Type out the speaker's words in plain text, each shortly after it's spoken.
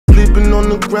sleeping on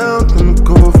the ground on the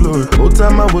cold floor. Whole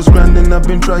time I was grinding, I've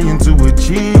been trying to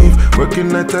achieve. Working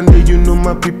night and day, you know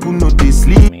my people know they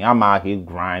sleep. I'm out here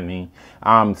grinding.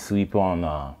 I'm sleeping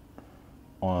on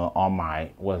my,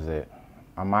 what is it?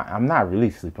 I'm not really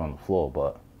sleeping on the floor,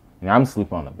 but I'm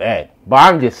sleeping on the bed. But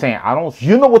I'm just saying,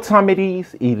 you know what time it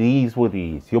is? It is what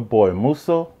it is. Your boy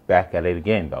Musa, back at it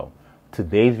again though.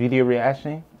 Today's video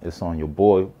reaction is on your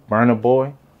boy, Burna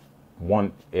Boy,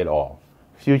 Want It All,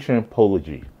 featuring Polo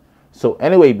G. So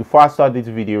anyway, before I start this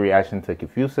video reaction, take a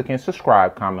few seconds,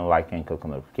 subscribe, comment, like, and click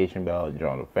on the notification bell, and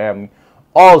join the family.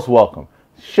 All's welcome.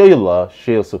 Show your love,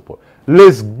 show your support.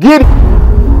 Let's get it!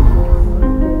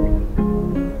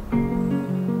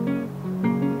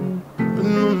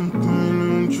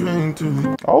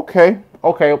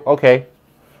 Okay.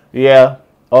 Yeah.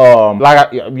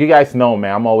 You guys know,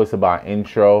 man, I'm always about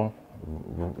intro,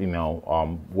 you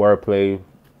know, wordplay,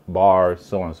 bars,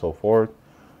 so on and so forth.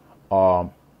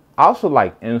 I also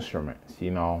like instruments,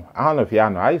 you know. I don't know if y'all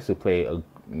know, I used to play,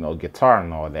 guitar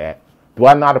and all that. Do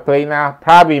I know how to play now?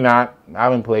 Probably not. I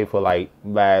haven't played for like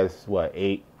last, what,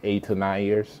 8 to 9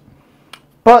 years.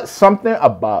 But something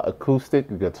about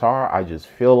acoustic guitar, I just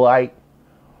feel like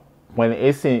when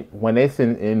it's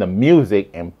in the music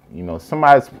and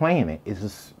somebody's playing it,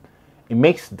 it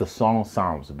makes the song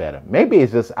sounds better. Maybe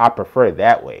it's just I prefer it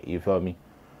that way, you feel me?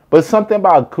 But something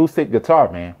about acoustic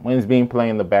guitar, man, when it's being played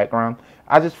in the background,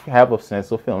 I just have a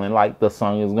sense of feeling like the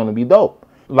song is gonna be dope.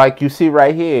 Like you see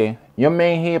right here, your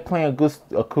man here playing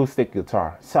acoustic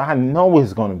guitar, so I know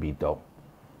it's gonna be dope.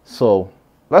 So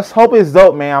let's hope it's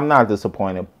dope, man. I'm not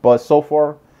disappointed, but so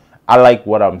far I like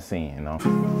what I'm seeing, you know.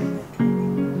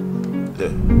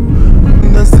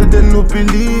 I said they no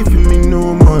believe in me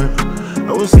no more.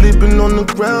 I was sleeping on the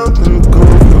ground on the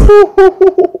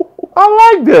cold.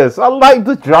 I like this. I like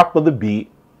the drop of the beat.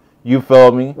 You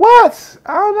feel me? What?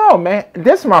 I don't know, man.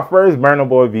 This is my first Burna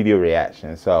Boy video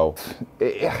reaction, so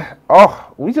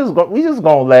we just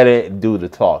gonna let it do the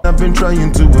talk. I've been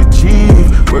trying to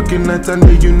achieve, working night and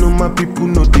day. You know my people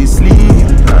know they sleep.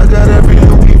 I got every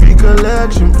Louis V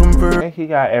collection from Virgil. He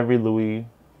got every Louis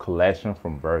collection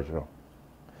from Virgil.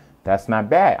 That's not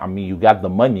bad. I mean, you got the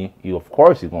money. Of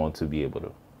course you're going to be able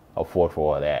to afford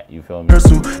for all that. You feel me?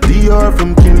 DR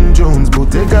from Kim Jones,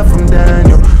 Bottega from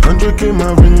Daniel. 100K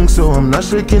my ring, so I'm not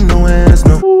shaking no hands,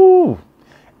 no. Ooh.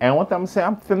 And what I'm saying,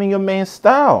 I'm feeling your man's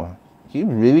style. He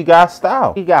really got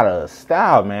style. He got a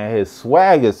style, man. His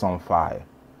swag is on fire.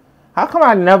 How come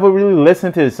I never really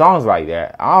listened to his songs like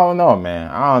that? I don't know,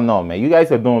 man. You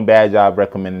guys are doing a bad job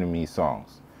recommending me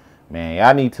songs. Man,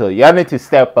 y'all need to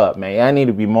step up, man. Y'all need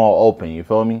to be more open. You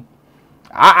feel me?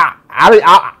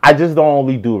 I just don't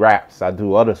only do raps. I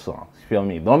do other songs. You feel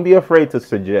me? Don't be afraid to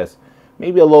suggest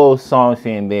maybe a little song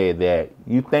here and there that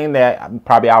you think that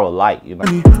probably I would like. You know.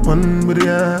 One with the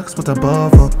axe, but I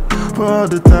buffer. For all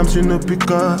the times you know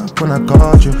pick up when I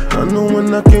called you. I know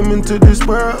when I came into this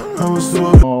world, I was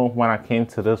so. When I came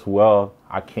to this world,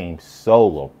 I came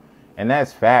solo, and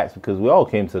that's facts because we all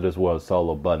came to this world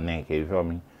solo, butt naked. You feel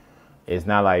me? It's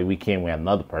not like we came with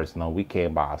another person, no, we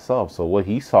came by ourselves. So what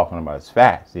he's talking about is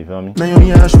facts, you feel me?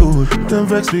 Don't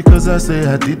vex because I say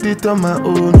I did it on my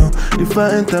own. If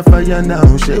I enter fire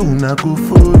now, she will not go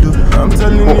follow. I'm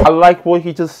telling you. I like what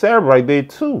he just said right there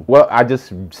too. Well, I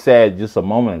just said just a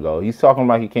moment ago. He's talking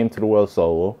about he came to the world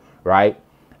solo, right?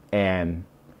 And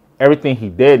everything he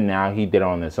did now, he did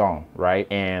on his own,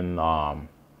 right? And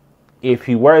if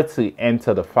he were to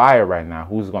enter the fire right now,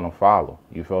 who's gonna follow?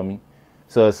 You feel me?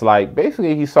 So it's like,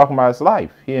 basically, he's talking about his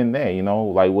life here and there, you know,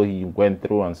 like what he went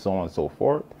through and so on and so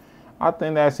forth. I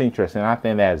think that's interesting. I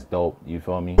think that's dope. You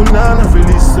feel me?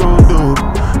 Really so dope.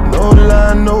 No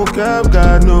lie, no cap,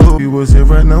 God no. He was here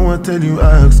right now, I tell you,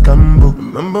 I asked Cambo.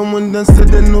 Remember when they said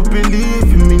they no believe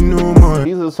in me no more.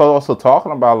 He's also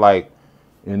talking about, like,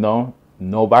 you know,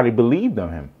 nobody believed in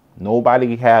him.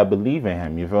 Nobody had belief in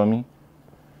him. You feel me?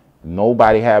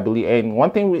 Nobody had belief. And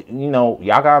one thing, y'all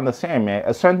gotta understand,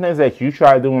 man, certain things that you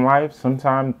try to do in life,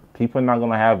 sometimes people are not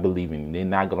gonna have belief in you. They're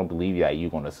not gonna believe that you're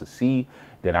gonna succeed.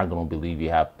 They're not gonna believe you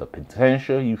have the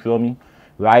potential. You feel me?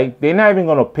 Like, they're not even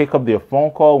gonna pick up their phone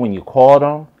call when you call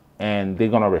them, and they're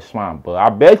gonna respond. But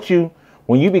I bet you,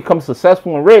 when you become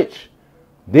successful and rich,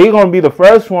 they're gonna be the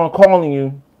first one calling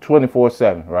you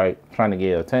 24/7, right? Trying to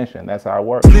get attention. That's how it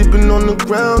works. Sleeping on the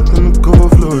ground on the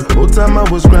cold floor. Whole time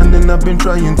I was grinding, I've been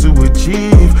trying to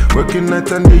achieve. Working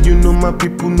night and day, you know my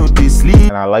people know they sleep.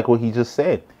 And I like what he just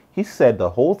said. He said the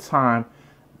whole time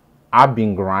I've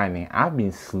been grinding, I've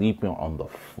been sleeping on the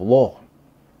floor.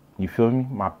 You feel me?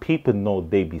 My people know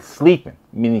they be sleeping.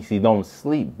 Meaning he don't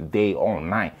sleep day or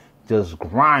night. Just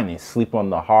grinding, sleep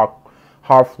on the hard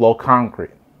floor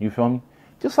concrete. You feel me?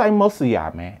 Just like most of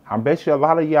y'all, man. I bet you a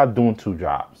lot of y'all doing 2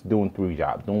 jobs, doing 3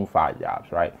 jobs, doing 5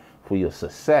 jobs, right? For your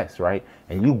success, right?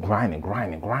 And you grinding.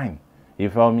 You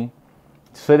feel me?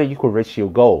 So that you could reach your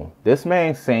goal. This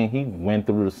man saying he went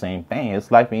through the same thing.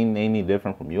 His life ain't any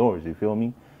different from yours. You feel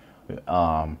me?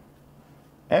 And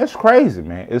it's crazy,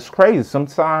 man. It's crazy.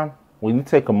 Sometimes when you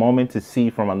take a moment to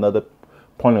see from another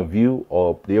point of view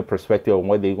or their perspective on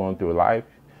what they're going through in life,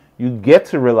 you get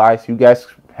to realize you guys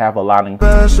have a lot in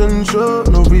fashion show,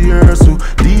 no rehearsal.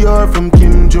 DR from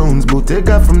Kim Jones,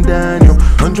 Bottega from Daniel.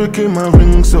 100K my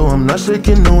ring, so I'm not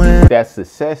shaking no hand. That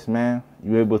success, man.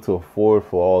 You're able to afford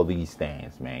for all these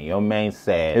things, man. Your man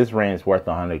said his rent's worth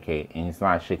 100K and he's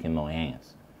not shaking no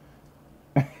hands.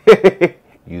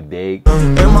 You dig?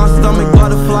 In my stomach,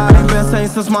 butterfly. Ain't been sane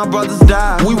since my brothers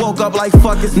died. We woke up like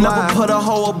fuck it's never put a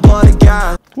whole blunt of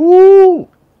guys. Woo!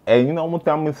 And you know what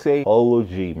I'm gonna say? Polo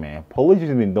G, man. Polo G's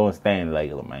been doing stand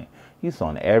lately, man. He's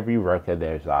on every record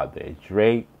there's out there.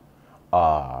 Drake,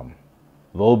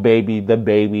 Lil Baby, The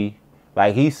Baby.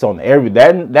 Like, he's on every...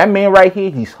 That man right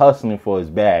here, he's hustling for his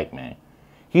bag, man.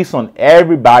 He's on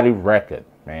everybody's record,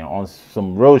 man. On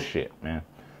some real shit, man.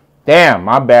 Damn,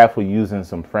 my bad for using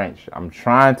some French. I'm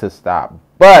trying to stop.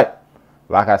 But,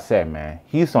 like I said, man,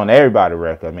 he's on everybody's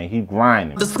record, man. He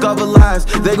grinding. Discover lies.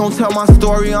 They gon' tell my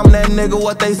story. I'm that nigga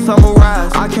what they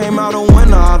summarize. I came out a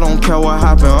winner. I don't care what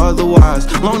happened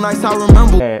otherwise. Long nights I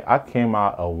remember. Hey, I came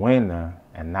out a winner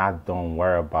and I don't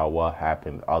worry about what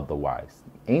happened otherwise.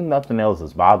 Ain't nothing else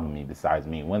that's bothering me besides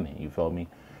me winning. You feel me?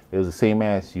 It was the same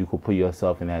as you could put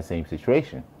yourself in that same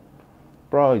situation.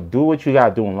 Bro, do what you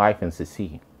gotta do in life and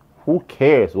succeed. Who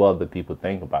cares what other people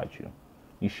think about you?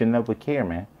 You should never care,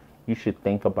 man. You should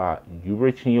think about you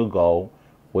reaching your goal,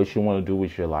 what you want to do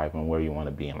with your life, and where you want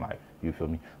to be in life. You feel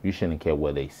me? You shouldn't care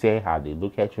what they say, how they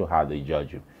look at you, how they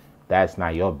judge you. That's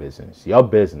not your business. Your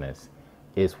business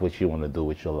is what you want to do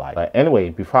with your life. But anyway,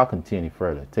 before I continue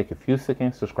further, take a few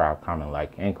seconds, subscribe, comment,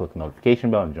 like, and click the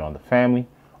notification bell and join the family.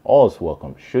 All is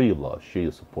welcome. Show your love, show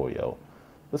your support, yo.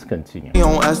 Let's continue.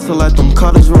 On S to let them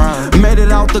cutters rhyme. Made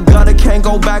it out the gutter, can't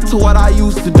go back to what I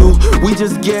used to do. We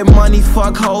just get money,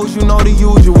 fuck hoes, you know the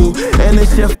usual. And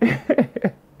it's just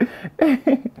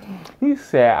He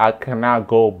said, I cannot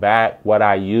go back what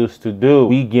I used to do.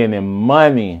 We getting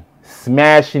money,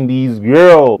 smashing these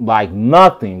girls like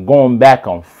nothing, going back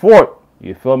and forth.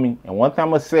 You feel me? And one thing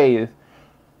I'm gonna say is,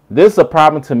 this is a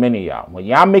problem to many of y'all. When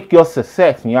y'all make your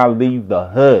success and y'all leave the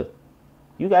hood,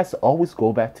 you guys always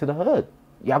go back to the hood.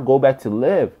 Y'all go back to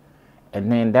live.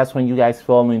 And then that's when you guys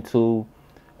fall into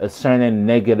a certain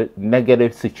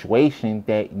negative situation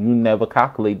that you never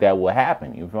calculate that will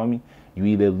happen. You feel me? You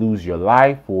either lose your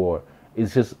life or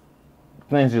it's just,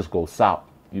 things just go south.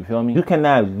 You feel me? You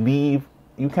cannot leave,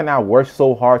 you cannot work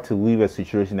so hard to leave a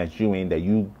situation that you in that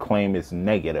you claim is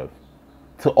negative.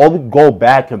 To only go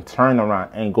back and turn around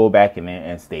and go back in there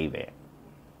and stay there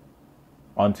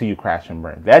until you crash and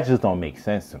burn. That just don't make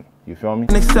sense to me. You feel me?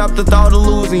 Accept the thought of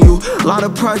losing you. A lot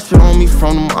of pressure on me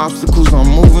from them obstacles I'm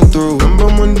moving through.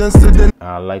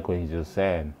 I like what he just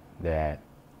said, that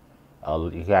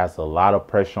he has a lot of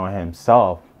pressure on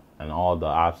himself and all the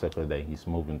obstacles that he's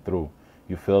moving through.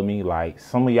 You feel me? Like,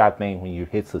 some of y'all think when you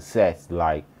hit success,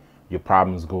 like, your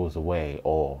problems goes away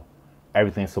or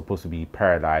everything's supposed to be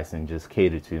paradise and just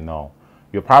cater to, you know.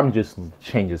 Your problem just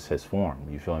changes its form.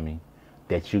 You feel me?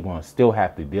 That you're going to still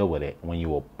have to deal with it. When you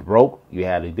were broke, you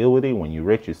had to deal with it. When you're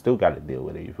rich, you still got to deal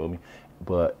with it. You feel me?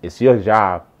 But it's your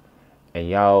job and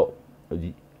your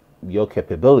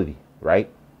capability, right?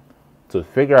 To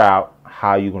figure out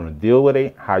how you're going to deal with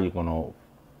it, how you're going to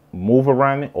move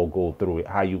around it or go through it,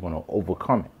 how you're going to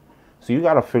overcome it. So you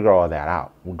got to figure all that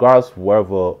out, regardless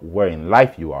where in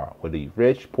life you are, whether you're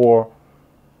rich, poor,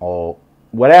 or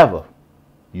whatever.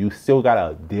 You still got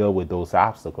to deal with those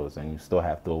obstacles and you still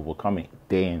have to overcome it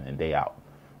day in and day out.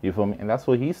 You feel me? And that's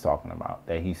what he's talking about,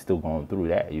 that he's still going through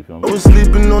that. You feel me? I was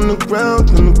sleeping on the ground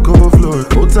on the cold floor.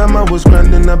 Whole time I was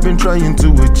grinding, I've been trying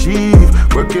to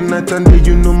achieve. Working night and day,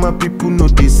 you know my people know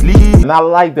they sleep. And I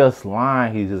like this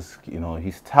line. He just, you know,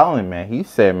 he's telling, man. He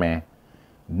said, man,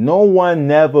 no one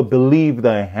never believed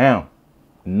in him.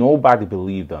 Nobody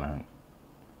believed in him.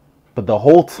 But the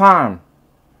whole time,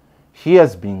 he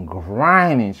has been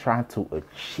grinding, trying to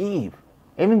achieve.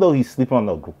 Even though he's sleeping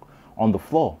on the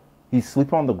floor, he's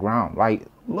sleeping on the ground. Like,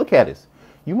 look at this.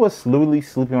 You was literally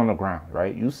sleeping on the ground,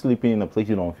 right? You sleeping in a place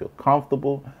you don't feel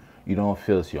comfortable. You don't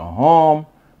feel it's your home.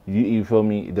 You feel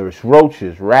me? There's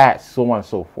roaches, rats, so on and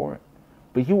so forth.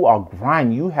 But you are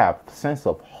grinding. You have a sense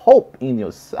of hope in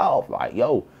yourself. Like,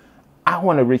 yo, I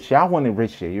want to reach here. I want to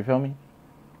reach here. You feel me?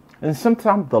 And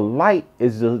sometimes the light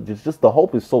is just the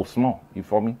hope is so small. You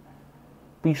feel me?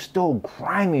 but you're still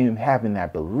grinding and having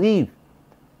that belief.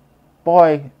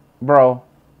 Boy, bro,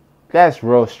 that's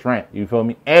real strength, you feel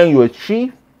me? And you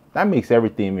achieve, that makes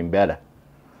everything even better.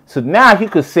 So now he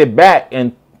could sit back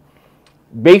and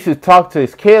basically talk to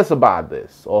his kids about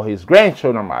this, or his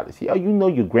grandchildren about this. Yo, you know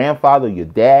your grandfather, your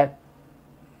dad,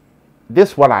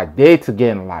 this is what I did to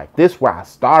get in life. This is where I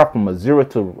started from a 0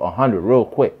 to 100 real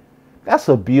quick. That's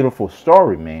a beautiful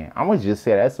story, man. I'm gonna just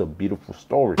say that's a beautiful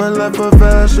story. My life a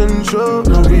fashion show,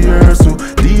 no rehearsal.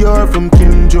 DR from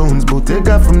Kim Jones,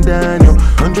 Bottega from Daniel.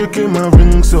 100K my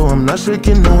ring, so I'm not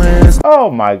shaking no hands.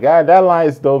 Oh my God, that line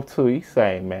is dope too. He's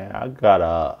saying, man, I got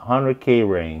a 100K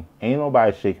ring. Ain't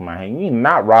nobody shaking my hand. You're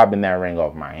not robbing that ring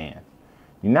off my hand.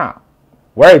 You're not.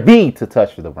 Where it be to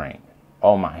touch the ring?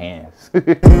 On my hands.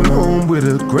 Came home with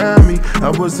a Grammy.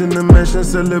 I was in the mansion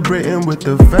celebrating with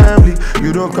the family.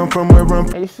 You don't come from where I'm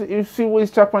from. You see what he's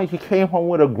talking about? He came home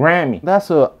with a Grammy. That's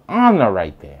an honor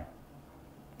right there.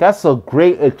 That's a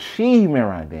great achievement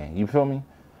right there. You feel me?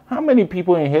 How many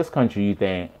people in his country you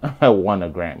think won a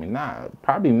Grammy? Nah,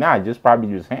 probably not.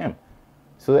 Probably just him.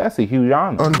 So that's a huge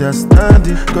honor.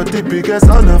 Understanding, got the biggest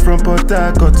honor from Port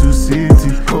Harcourt to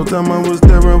city. Whole time I was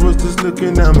there, I was just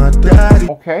looking at my daddy.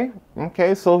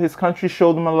 Okay, so his country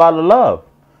showed him a lot of love.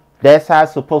 That's how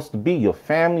it's supposed to be. Your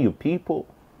family, your people,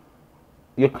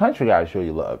 your country gotta show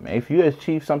you love, man. If you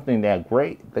achieve something that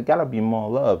great, there gotta be more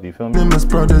love, you feel me? Him as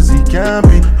proud as he can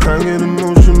be. I get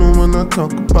emotional when I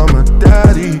talk about my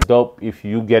daddy. Dope, if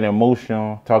you get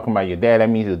emotional talking about your dad, that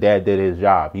means your dad did his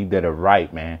job. He did it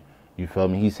right, man. You feel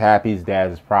me? He's happy. His dad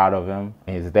is proud of him.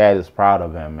 And his dad is proud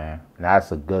of him, man. And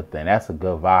that's a good thing. That's a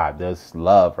good vibe. There's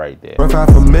love right there. Rough half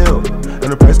a mil, and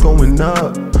the price going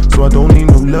up. So I don't need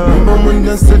no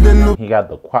love. He got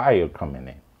the choir coming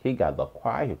in. He got the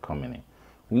choir coming in.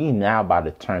 We now about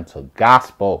to turn to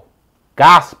gospel.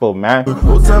 Gospel, man. The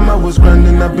whole time I was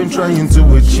grinding, I've been trying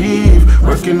to achieve.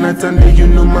 Working night and day, you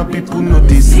know my people know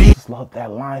they sleep. I just love that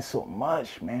line so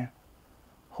much, man.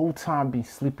 Whole time been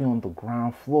sleeping on the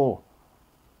ground floor.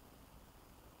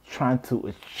 Trying to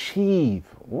achieve.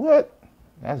 What?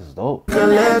 That's dope.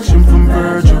 Collection from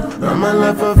Virgil. I'm a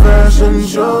life a fashion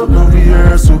show, no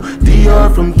rehearsal.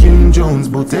 DR from Kim Jones,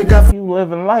 Bottega. You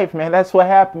living life, man. That's what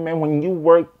happened, man. When you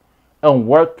work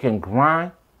and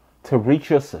grind to reach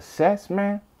your success,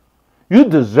 man, you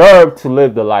deserve to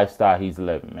live the lifestyle he's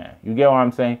living, man. You get what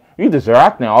I'm saying? You deserve. I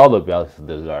think all of us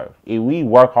deserve. If we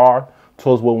work hard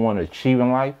towards what we want to achieve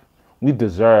in life, we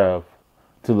deserve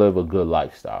to live a good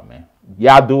lifestyle, man.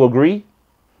 Y'all do agree?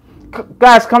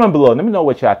 Guys, comment below. Let me know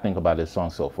what y'all think about this song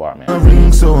so far,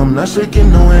 man. So I'm not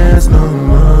shaking no hands no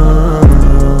more.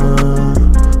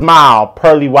 Smile,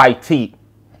 pearly white teeth.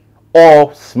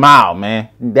 All smile, man.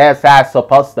 That's how it's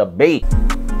supposed to be.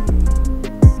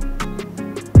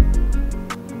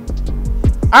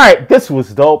 Alright, this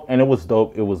was dope, and it was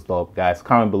dope. It was dope, guys.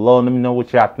 Comment below. Let me know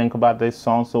what y'all think about this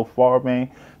song so far, man.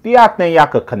 Do y'all think y'all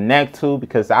could connect to?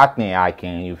 Because I think I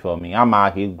can, you feel me? I'm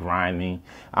out here grinding.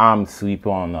 I'm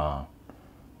sleeping on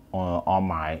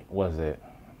my, what is it?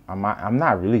 I'm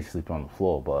not really sleeping on the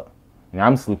floor, but you know,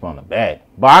 I'm sleeping on the bed.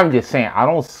 But I'm just saying, I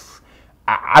don't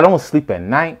sleep at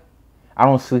night. I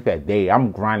don't sleep at day.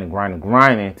 I'm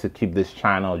grinding to keep this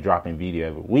channel dropping video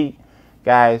every week.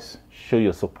 Guys, show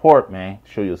your support, man.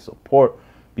 Show your support.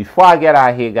 Before I get out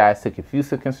of here, guys, take a few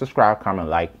seconds, subscribe, comment,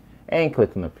 like, and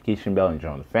click the notification bell and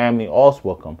join the family. Also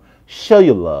welcome. Show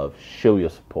your love. Show your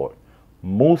support.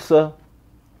 Musa